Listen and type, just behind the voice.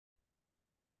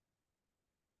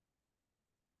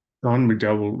Sean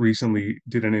McDowell recently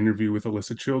did an interview with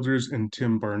Alyssa Childers and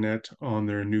Tim Barnett on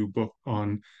their new book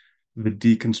on the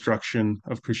deconstruction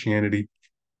of Christianity.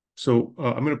 So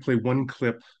I'm going to play one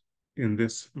clip in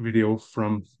this video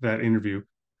from that interview.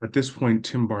 At this point,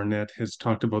 Tim Barnett has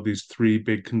talked about these three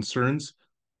big concerns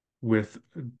with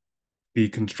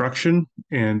deconstruction,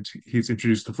 and he's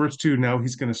introduced the first two. Now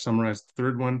he's going to summarize the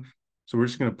third one. So we're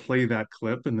just going to play that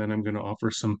clip, and then I'm going to offer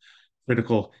some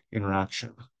critical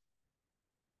interaction.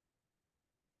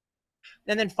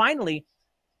 And then finally,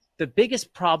 the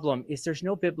biggest problem is there's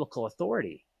no biblical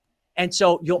authority. And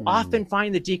so you'll often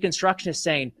find the deconstructionists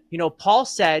saying, Paul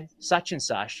said such and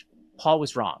such. Paul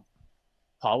was wrong.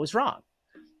 Paul was wrong.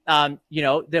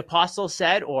 The apostle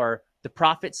said, or the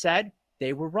prophet said,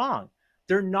 they were wrong.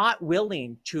 They're not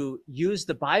willing to use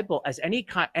the Bible as any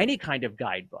kind of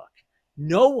guidebook.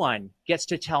 No one gets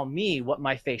to tell me what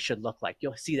my faith should look like.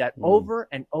 You'll see that over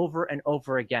and over and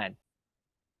over again.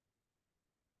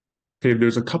 Okay,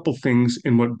 there's a couple things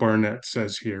in what Barnett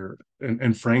says here,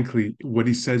 and frankly, what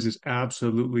he says is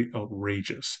absolutely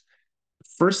outrageous.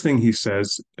 First thing he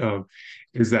says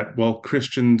is that while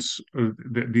Christians,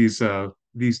 these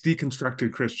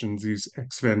deconstructed Christians, these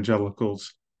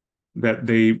evangelicals, that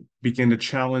they begin to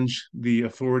challenge the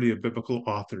authority of biblical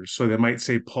authors. So they might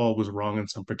say Paul was wrong on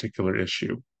some particular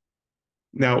issue.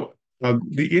 Now,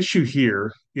 the issue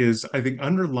here is, I think,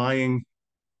 underlying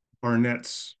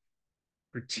Barnett's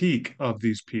critique of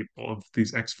these people, of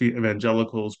these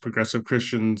ex-evangelicals, progressive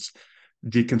Christians,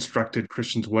 deconstructed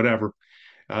Christians, whatever.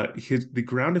 The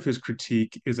ground of his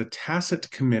critique is a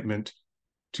tacit commitment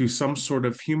to some sort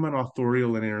of human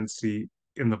authorial inerrancy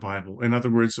in the Bible. In other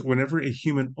words, whenever a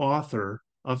human author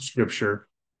of Scripture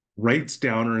writes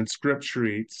down or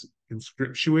inscripturates,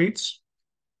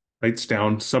 writes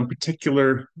down some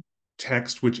particular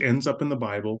text which ends up in the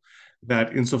Bible,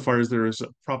 that insofar as there is a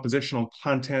propositional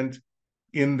content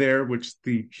in there which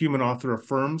the human author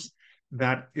affirms,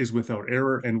 that is without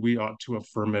error, and we ought to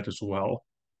affirm it as well.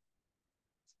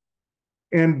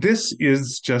 And this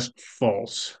is just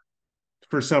false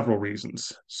for several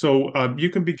reasons. So you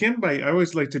can begin by, I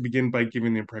always like to begin by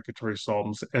giving the imprecatory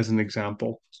Psalms as an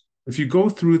example. If you go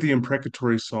through the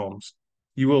imprecatory Psalms,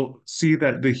 you will see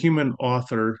that the human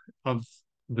author of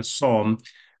the Psalm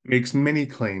makes many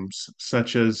claims,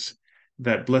 such as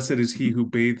that blessed is he who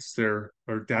bathes their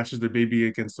or dashes their baby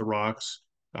against the rocks,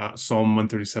 Psalm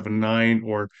 137:9,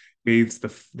 or bathes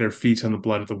their feet in the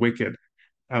blood of the wicked.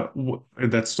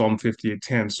 That's Psalm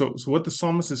 58:10. So what the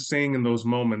psalmist is saying in those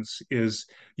moments is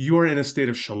you are in a state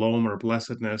of shalom or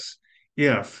blessedness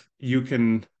if you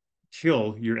can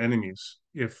kill your enemies,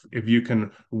 if you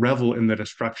can revel in the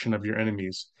destruction of your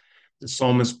enemies. The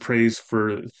psalmist prays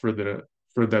for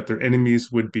that their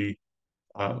enemies would be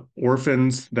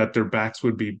orphans, that their backs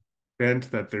would be bent,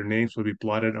 that their names would be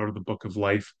blotted out of the book of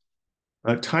life.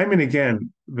 Time and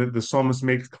again, the psalmist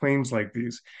makes claims like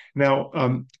these.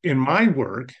 Now, in my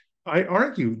work, I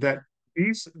argue that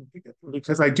these,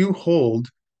 because I do hold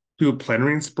to a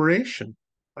plenary inspiration.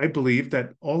 I believe that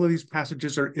all of these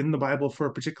passages are in the Bible for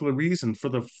a particular reason, for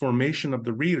the formation of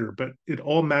the reader, but it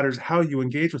all matters how you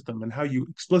engage with them, and how you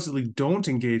explicitly don't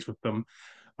engage with them,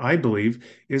 I believe,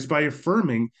 is by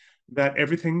affirming that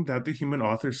everything that the human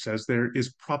author says there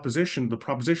is proposition. The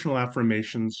propositional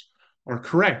affirmations are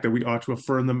correct, that we ought to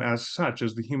affirm them as such,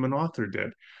 as the human author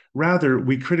did. Rather,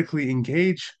 we critically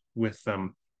engage with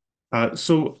them.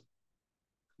 So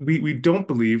we don't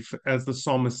believe, as the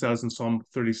psalmist says in Psalm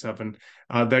 37,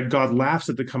 that God laughs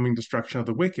at the coming destruction of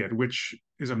the wicked, which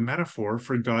is a metaphor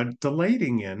for God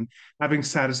delighting in having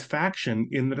satisfaction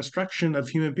in the destruction of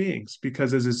human beings.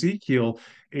 Because as Ezekiel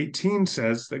 18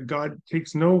 says, that God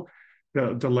takes no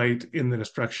delight in the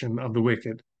destruction of the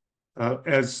wicked.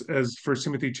 As 1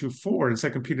 Timothy 2:4 and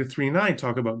 2 Peter 3:9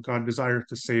 talk about God desires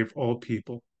to save all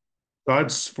people.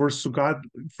 For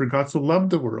God so loved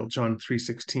the world, John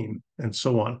 3:16, and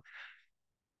so on.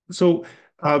 So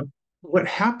what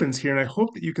happens here, and I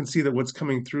hope that you can see that what's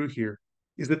coming through here,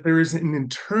 is that there is an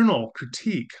internal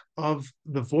critique of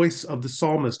the voice of the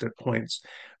psalmist at points,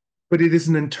 but it is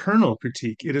an internal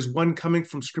critique. It is one coming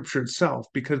from Scripture itself,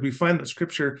 because we find that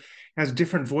Scripture has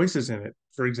different voices in it.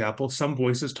 For example, some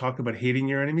voices talk about hating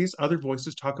your enemies, other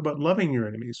voices talk about loving your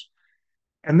enemies.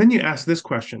 And then you ask this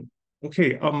question,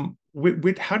 okay,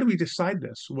 how do we decide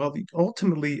this? Well,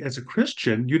 ultimately, as a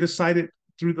Christian, you decide it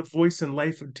through the voice and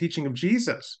life and teaching of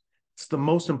Jesus. It's the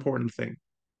most important thing,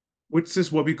 which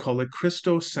is what we call a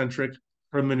christocentric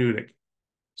hermeneutic.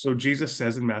 So Jesus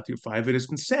says in Matthew 5, it has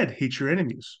been said, hate your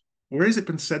enemies. Where has it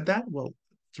been said that? Well,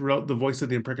 throughout the voice of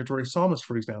the imprecatory psalmist,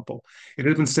 for example. It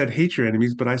has been said, hate your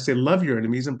enemies, but I say love your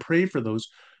enemies and pray for those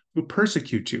who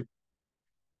persecute you.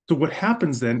 So what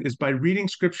happens then is by reading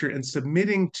scripture and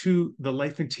submitting to the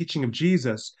life and teaching of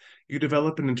Jesus, you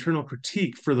develop an internal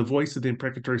critique for the voice of the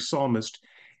imprecatory psalmist,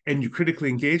 and you critically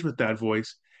engage with that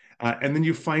voice, and then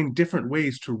you find different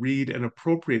ways to read and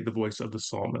appropriate the voice of the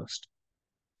psalmist.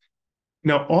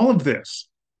 Now, all of this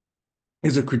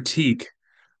is a critique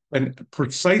and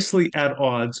precisely at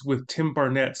odds with Tim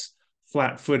Barnett's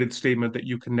flat-footed statement that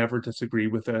you can never disagree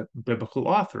with a biblical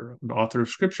author, an author of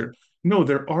scripture. No,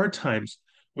 there are times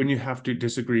when you have to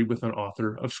disagree with an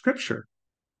author of scripture,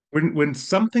 when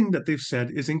something that they've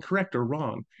said is incorrect or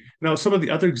wrong. Now, some of the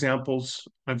other examples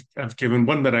I've given,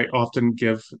 one that I often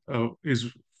give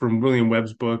is from William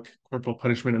Webb's book, Corporal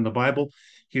Punishment in the Bible.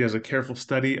 He does a careful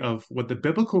study of what the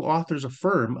biblical authors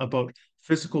affirm about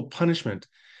physical punishment.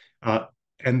 Uh,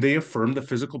 and they affirm the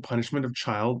physical punishment of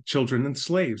children and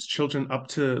slaves, children up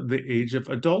to the age of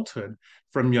adulthood,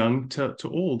 from young to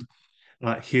old,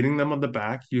 hitting them on the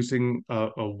back using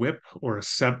a whip or a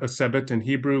sebet in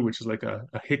Hebrew, which is like a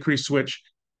hickory switch,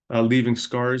 leaving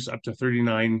scars up to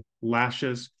 39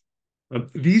 lashes.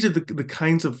 These are the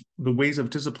kinds of the ways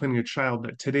of disciplining a child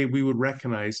that today we would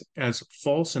recognize as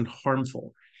false and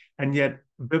harmful. And yet,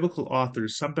 some biblical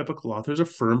authors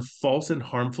affirm false and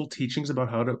harmful teachings about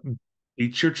how to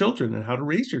teach your children and how to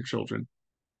raise your children.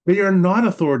 They are not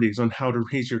authorities on how to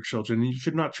raise your children, and you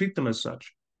should not treat them as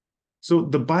such. So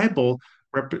the Bible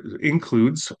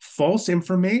includes false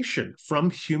information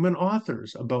from human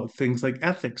authors about things like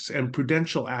ethics and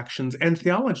prudential actions and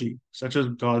theology, such as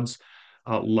God's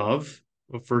love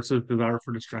versus desire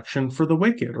for destruction for the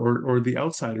wicked or the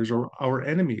outsiders or our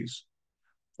enemies.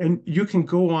 And you can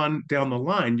go on down the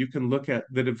line. You can look at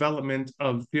the development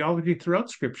of theology throughout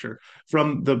Scripture,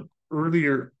 from the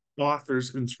earlier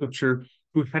authors in Scripture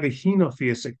who had a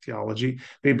henotheistic theology.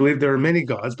 They believed there are many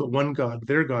gods, but one God,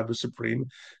 their God, was supreme,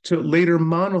 to later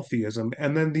monotheism,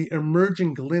 and then the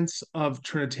emerging glints of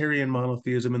Trinitarian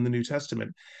monotheism in the New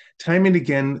Testament. Time and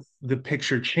again, the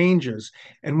picture changes.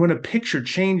 And when a picture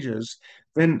changes,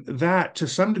 then that, to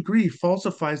some degree,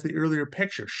 falsifies the earlier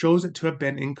picture, shows it to have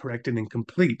been incorrect and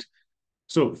incomplete.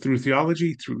 So, through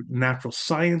theology, through natural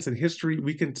science and history,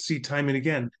 we can see time and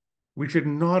again. We should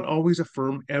not always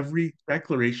affirm every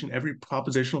declaration, every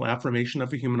propositional affirmation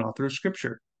of a human author of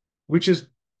scripture, which is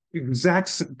the exact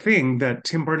thing that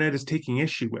Tim Barnett is taking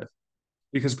issue with,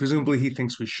 because presumably he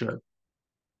thinks we should.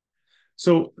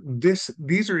 So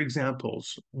these are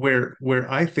examples where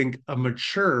I think a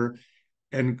mature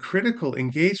and critical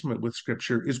engagement with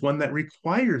scripture is one that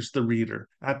requires the reader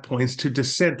at points to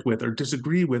dissent with or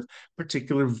disagree with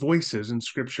particular voices in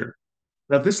scripture.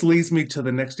 Now, this leads me to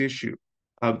the next issue.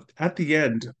 At the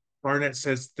end, Barnett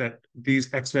says that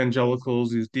these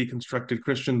evangelicals, these deconstructed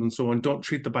Christians, and so on, don't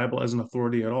treat the Bible as an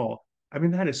authority at all. I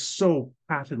mean, that is so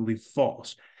patently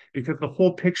false, because the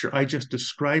whole picture I just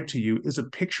described to you is a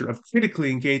picture of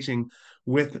critically engaging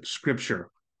with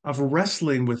Scripture, of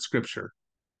wrestling with Scripture.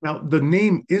 Now, the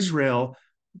name Israel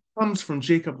comes from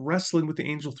Jacob wrestling with the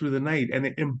angel through the night, and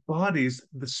it embodies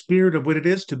the spirit of what it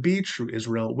is to be true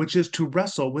Israel, which is to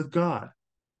wrestle with God.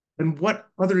 And what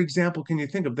other example can you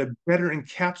think of that better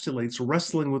encapsulates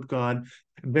wrestling with God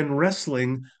than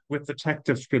wrestling with the text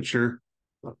of Scripture,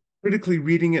 critically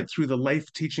reading it through the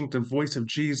life teaching, the voice of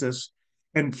Jesus,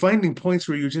 and finding points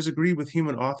where you disagree with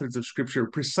human authors of Scripture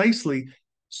precisely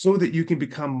so that you can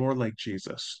become more like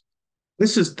Jesus?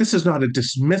 This is not a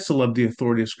dismissal of the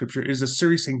authority of Scripture. It is a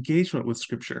serious engagement with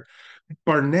Scripture.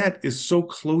 Barnett is so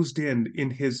closed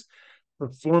in his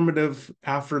performative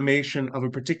affirmation of a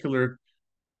particular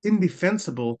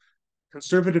indefensible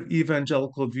conservative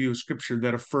evangelical view of Scripture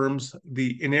that affirms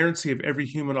the inerrancy of every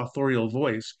human authorial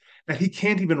voice, that he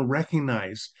can't even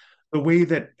recognize the way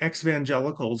that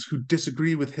evangelicals who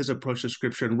disagree with his approach to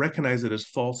Scripture and recognize it as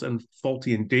false and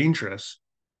faulty and dangerous,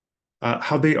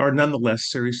 how they are nonetheless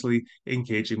seriously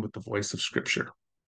engaging with the voice of Scripture.